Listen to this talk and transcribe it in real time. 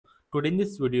Today in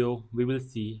this video, we will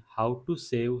see how to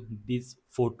save this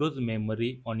photos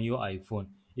memory on your iPhone.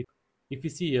 If you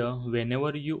see here,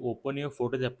 whenever you open your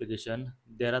Photos application,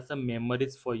 there are some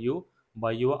memories for you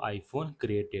by your iPhone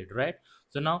created, right?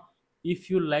 So now, if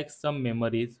you like some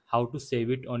memories, how to save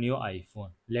it on your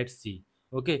iPhone? Let's see.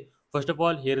 Okay, first of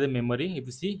all, here is the memory. If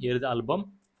you see, here is the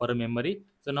album for a memory.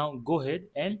 So now go ahead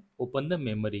and open the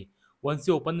memory. Once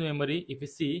you open the memory, if you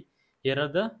see, here are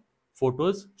the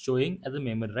photos showing as a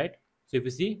memory, right? So if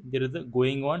you see, there is a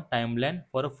going on timeline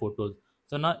for a photos.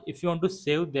 So now if you want to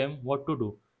save them, what to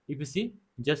do? If you see,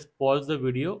 just pause the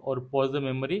video or pause the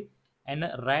memory, and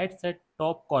right side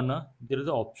top corner there is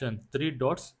an option three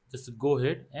dots. Just go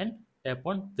ahead and tap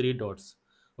on three dots.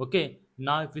 Okay,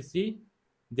 now if you see,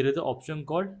 there is an option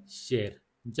called share.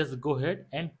 Just go ahead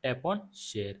and tap on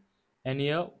share, and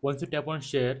here once you tap on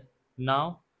share,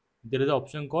 now there is an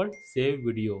option called save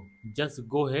video. Just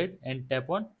go ahead and tap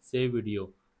on save video.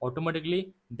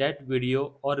 Automatically that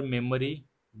video or memory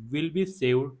will be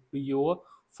saved to your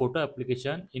photo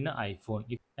application in an iPhone.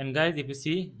 And guys, if you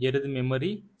see, here is the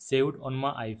memory saved on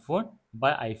my iPhone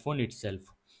by iPhone itself.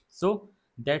 So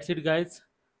that's it guys.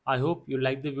 I hope you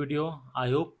like the video. I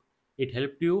hope it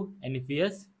helped you, and if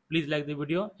yes, please like the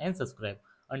video and subscribe.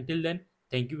 Until then,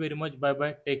 thank you very much. Bye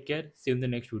bye, take care, see you in the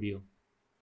next video.